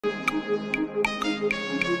If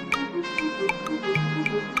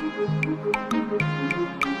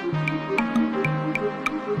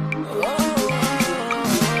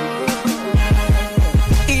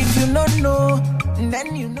you don't know,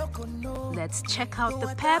 then you know. Let's check out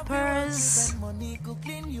the peppers.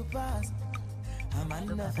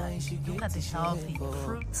 Look at the healthy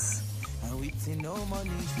fruits. See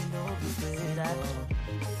that?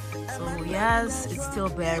 So yes, it's still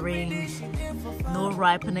bearing, no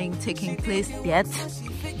ripening taking place yet.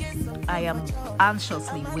 I am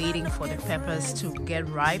anxiously waiting for the peppers to get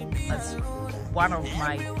ripe. That's one of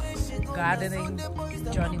my gardening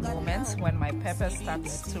journey moments, when my pepper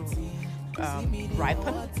starts to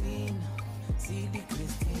ripen.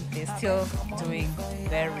 They're still doing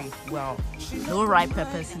very well. No ripe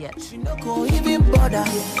peppers yet. She go even bother.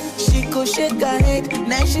 She go shake her head.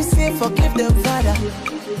 Now she say forgive the father.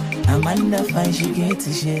 Amanda fine, she get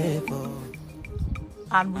to shape.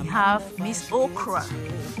 And we have Miss Okra.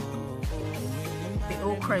 The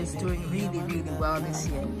okra is doing really well this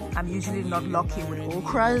year. I'm usually not lucky with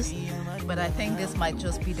okras, but I think this might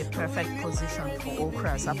just be the perfect position for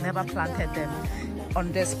okras. I've never planted them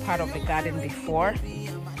on this part of the garden before,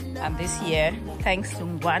 and this year, thanks to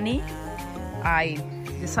Ngwani, I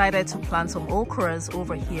decided to plant some okras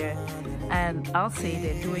over here, and I'll say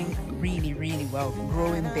they're doing really well,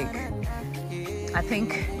 growing big. I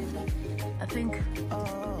think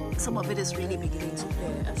some of it is really beginning to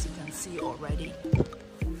bear, as you can see already.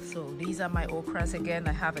 So these are my okras again.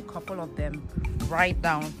 I have a couple of them right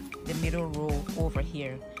down the middle row over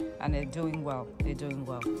here, and they're doing well. They're doing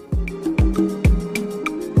well.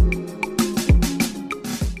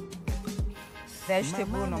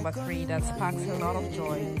 Vegetable number 3 that sparks a lot of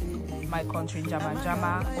joy. My country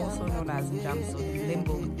jama, also known as jamso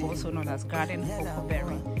limbo, also known as garden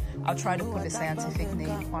cocoberry. I'll try to put the scientific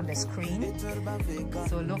name on the screen.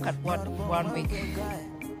 So look at what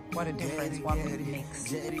a difference 1 week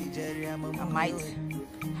makes. I might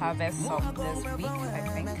harvest some this week, I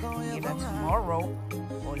think, either tomorrow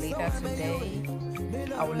or later today.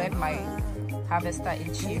 I will let my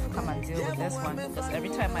harvester-in-chief come and deal with this one, because every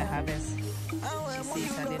time I harvest, she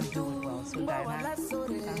says I didn't do it well. So Diana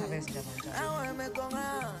can harvest jamso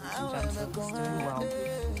is doing well.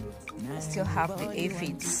 I still have the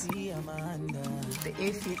aphids. The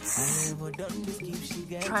aphids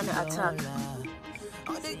trying to attack.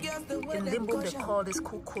 In Limbo they call this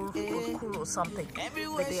kukuru or something,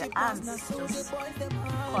 but they are ants just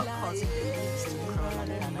causing the leaves to curl, and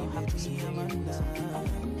then I now have to spray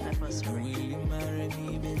pepper spray.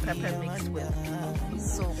 Pepper mixed with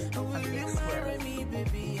soap and mixed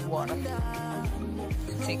with water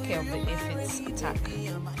to take care of the aphids attack.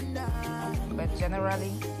 But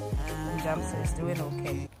generally, jamso is doing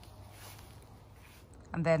okay.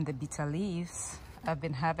 And then the bitter leaves, I've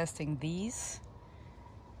been harvesting these,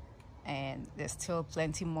 and there's still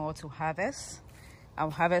plenty more to harvest. I'll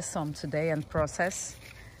harvest some today and process,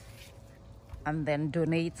 and then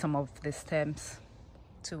donate some of the stems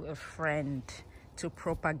to a friend to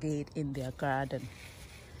propagate in their garden.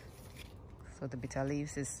 So the bitter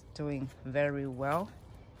leaves is doing very well.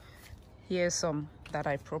 Here's some that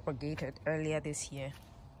I propagated earlier this year.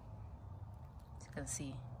 As you can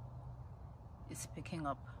see, it's picking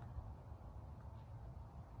up.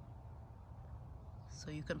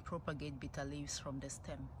 So you can propagate bitter leaves from the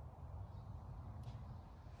stem.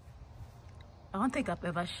 I don't think I've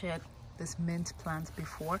ever shared this mint plant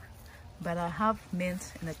before, but I have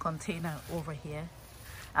mint in a container over here.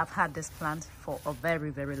 I've had this plant for a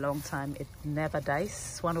very long time. It never dies.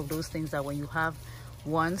 It's one of those things that when you have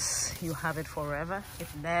once, you have it forever. It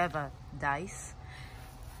never dies.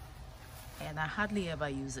 And I hardly ever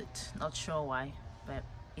use it. Not sure why, but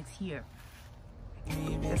it's here.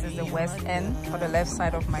 This is the west end for the left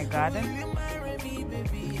side of my garden.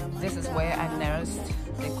 This is where I nursed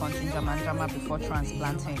the country jama before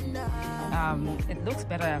transplanting. It looks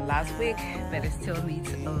better than last week, but it still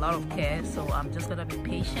needs a lot of care, so I'm just gonna be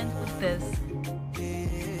patient with this.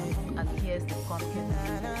 And here's the pumpkin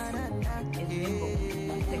in Limbo.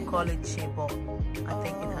 They call it chebo. I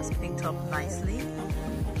think it has picked up nicely.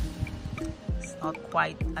 It's not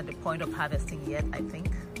quite at the point of harvesting yet, I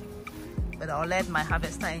think. But I'll let my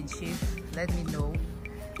harvester-in-chief let me know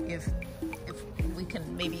if we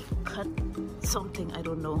can maybe cut something, I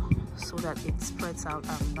don't know, so that it spreads out.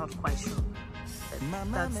 I'm not quite sure.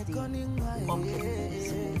 But that's the pumpkin.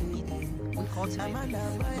 So we cultivate it.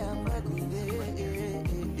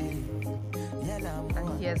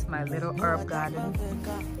 And here's my little herb garden.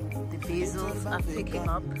 The basils are picking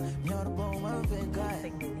up. I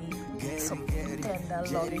think we need some tender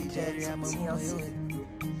loving germs, some TLC.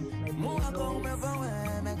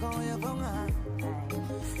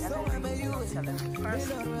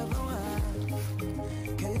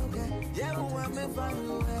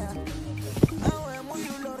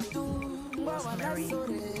 Rosemary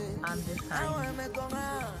and the thyme.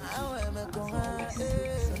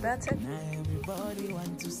 So that's it. Everybody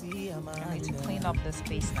want to see I need to clean up the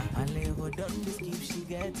space now.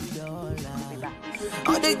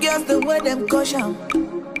 All the girls, the way them caution,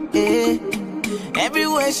 eh.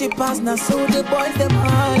 Everywhere she pass, now so the boys them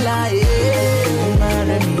holla, eh.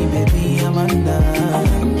 Marry me, baby Amanda.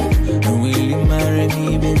 Will you marry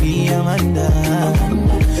me, baby Amanda?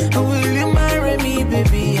 Will you marry me,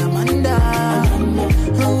 baby Amanda?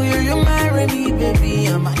 Will you marry me, baby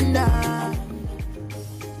Amanda?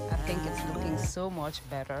 I think it's looking so much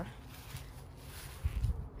better.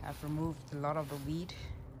 I've removed a lot of the weed.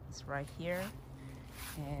 It's right here.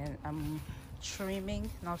 And I'm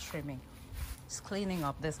just cleaning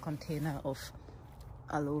up this container of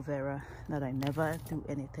aloe vera that I never do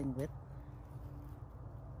anything with.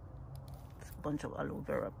 It's a bunch of aloe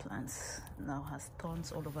vera plants. Now has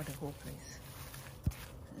thorns all over the whole place.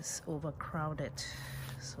 It's overcrowded.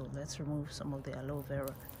 So let's remove some of the aloe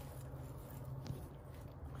vera.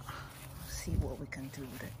 See what we can do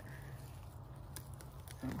with it.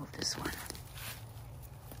 Remove this one.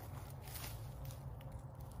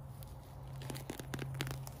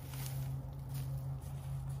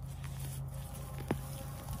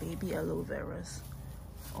 Baby aloe veras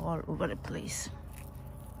all over the place.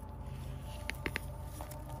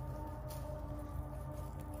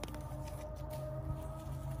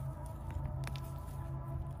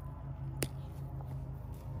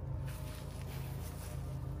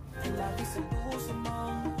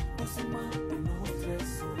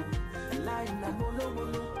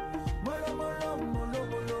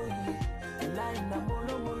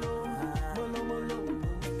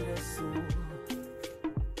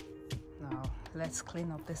 Let's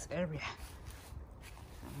clean up this area.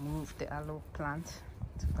 Move the aloe plant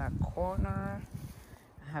to that corner.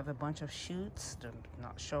 I have a bunch of shoots.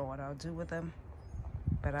 Not sure what I'll do with them,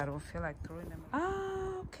 but I don't feel like throwing them.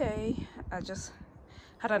 Okay, I just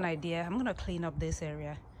had an idea. I'm gonna clean up this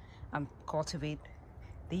area and cultivate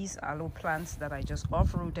these aloe plants that I just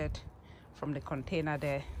uprooted from the container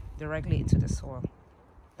there directly into the soil.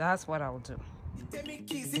 That's what I'll do. I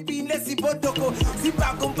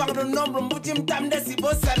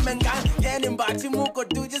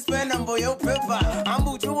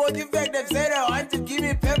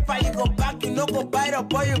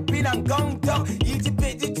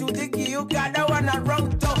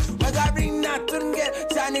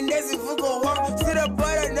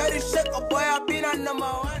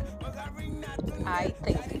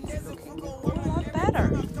think it's looking a whole lot better.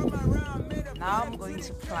 Now I'm going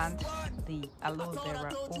to plant the aloe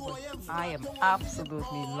vera over. I am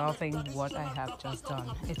absolutely loving what I have just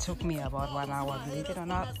done. It took me about 1 hour, believe it or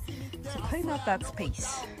not, to clean up that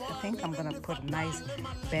space. I think I'm gonna put a nice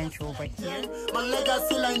bench over here. My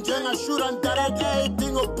legacy line jenga shoot and direct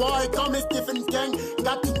anything a boy come Stephen King.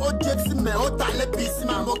 Got to objects me otale busy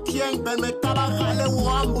man mo king ben me taba hale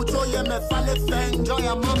wa mucho ye me fale feng joy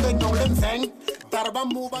a mambe no them feng.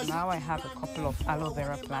 Now I have a couple of aloe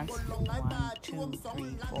vera plants. 1, 2,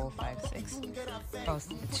 3, 4, 5, 6. Plus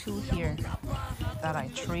 2 here that I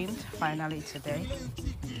trimmed finally today.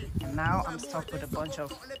 And now I'm stuck with a bunch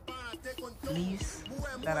of leaves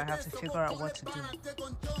that I have to figure out what to do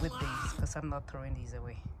with these, because I'm not throwing these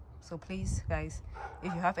away. So please guys,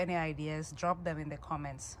 if you have any ideas, drop them in the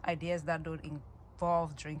comments. Ideas that don't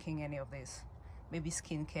involve drinking any of this. Maybe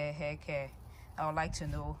skincare, hair care. I would like to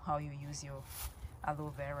know how you use your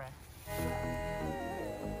aloe vera.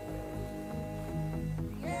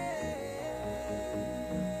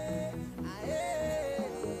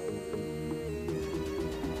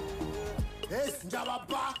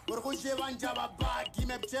 Njababa, urujeva njababa,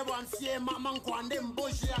 kimepchebo ansie mama nkwande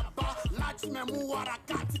mboje aba, lachime muwara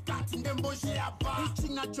kati ndemboje aba,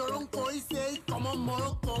 ichinga choronko ise como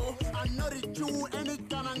Morocco, I know the Jew any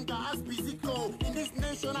kananga as physical, in this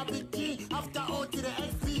nation I be king, after all to the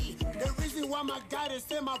XP, the reason why my guy they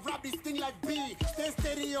say my rap is thing like B, stay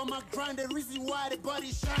steady on my grind, the reason why the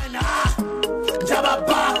body shine,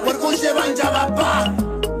 Njababa, urujeva njababa,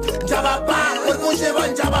 Jababa, we're going to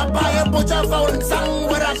Jababa, and put your phone song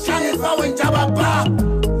where I shine it for in Jababa.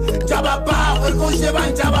 Jababa, we're going to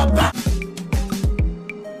Jababa.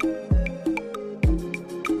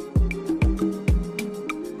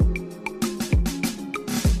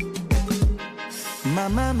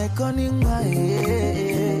 Mama me koningwa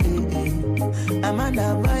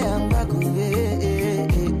Amanda bayamba kuwe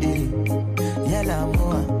Yala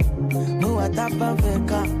mua tapa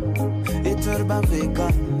veka turba feka,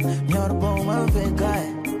 nyor boma feka.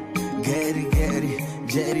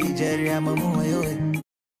 Geri, Jerry, I'm a moyo.